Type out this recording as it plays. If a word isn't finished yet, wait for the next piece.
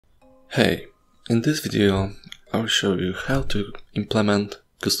Hey, in this video I will show you how to implement,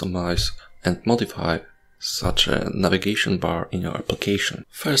 customize and modify such a navigation bar in your application.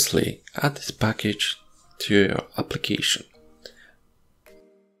 Firstly, add this package to your application.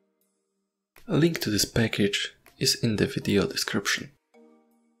 A link to this package is in the video description.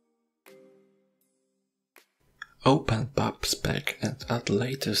 Open PubSpec and add the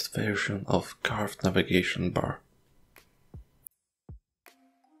latest version of curved navigation bar.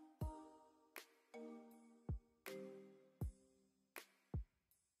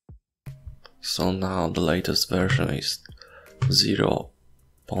 So now the latest version is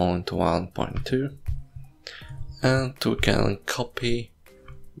 0.1.2, and we can copy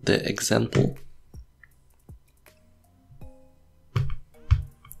the example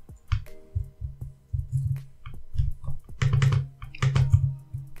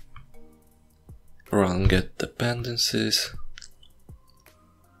run get dependencies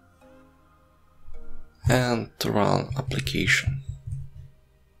and run application.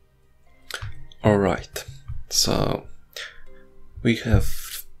 Alright, so we have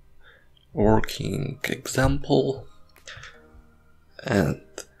working example, and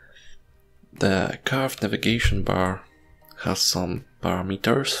the curved navigation bar has some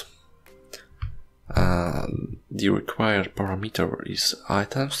parameters. The required parameter is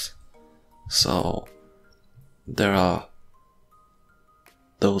items, so there are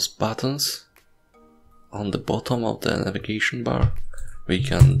those buttons on the bottom of the navigation bar. We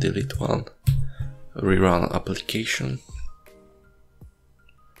can delete one. Rerun application.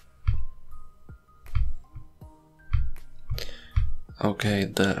 Okay,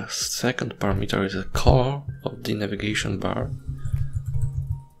 the second parameter is the color of the navigation bar.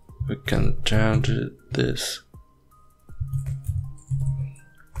 We can change this.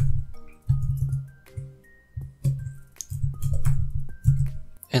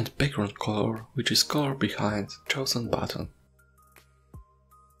 And background color, which is color behind chosen button.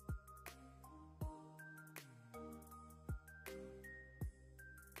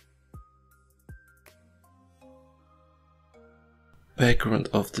 Background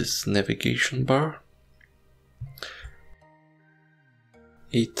of this navigation bar,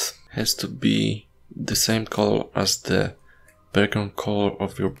 it has to be the same color as the background color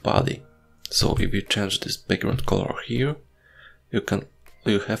of your body. So if you change this background color here,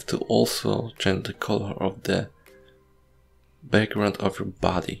 you have to also change the color of the background of your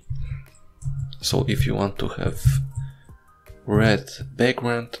body. So if you want to have red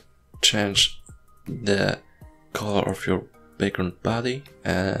background, change the color of your background body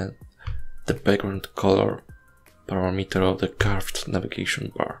and the background color parameter of the curved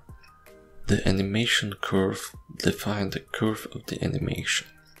navigation bar. The animation curve defines the curve of the animation.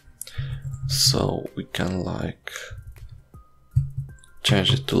 So we can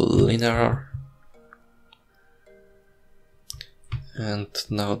change it to linear, and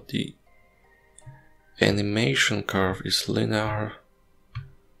now the animation curve is linear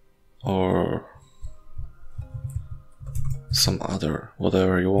or some other,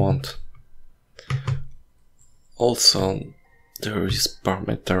 whatever you want. Also, there is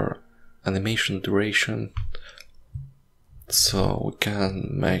parameter animation duration, so we can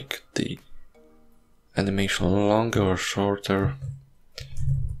make the animation longer or shorter.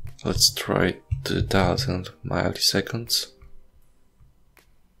 Let's try 2000 milliseconds.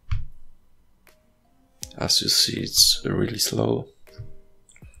 As you see, it's really slow.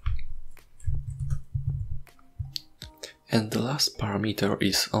 And the last parameter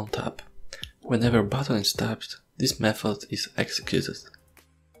is on tap. Whenever button is tapped, this method is executed.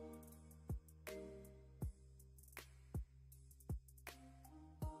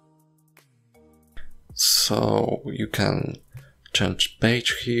 So you can change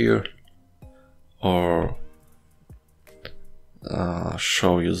page here or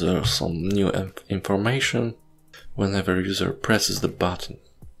show user some new information whenever user presses the button.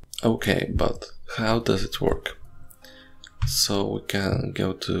 Okay, but how does it work? So we can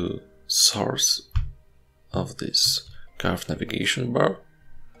go to source of this curved navigation bar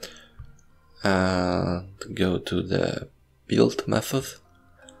and go to the build method.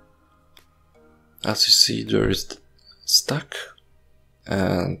 As you see, there is stack,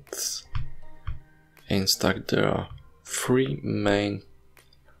 and in stack there are three main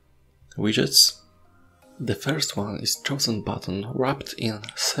widgets. The first one is chosen button wrapped in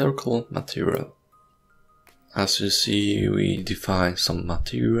circle material. As you see, we define some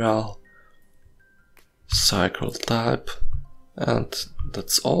material, circle type, and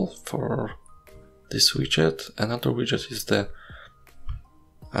that's all for this widget. Another widget is the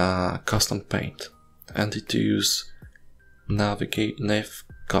custom paint, and it use nav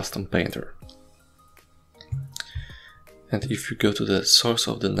custom painter. And if you go to the source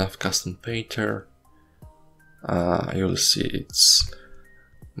of the nav custom painter, you'll see it's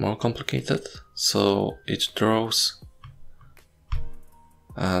more complicated. So it draws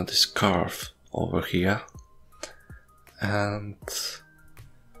this curve over here, and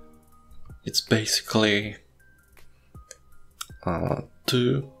it's basically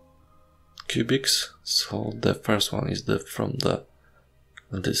 2 cubics. So the first one is from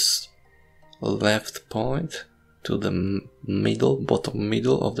this left point to the bottom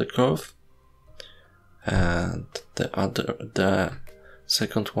middle of the curve, and the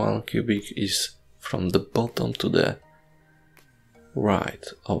second one cubic is from the bottom to the right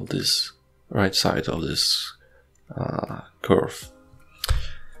side of this curve.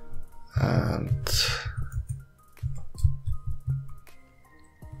 And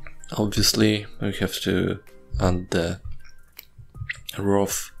obviously we have to add the row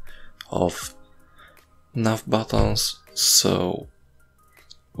of nav buttons, so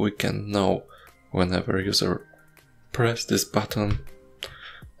we can know whenever user press this button,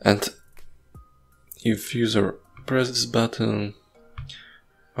 and if user press this button,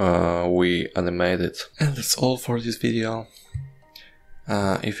 we animate it. And that's all for this video.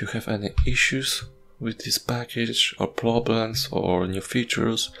 If you have any issues with this package or problems or new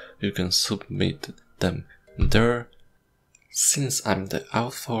features, you can submit them there. Since I'm the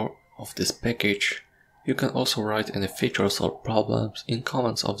author of this package, you can also write any features or problems in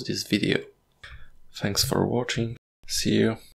comments of this video. Thanks for watching, see you.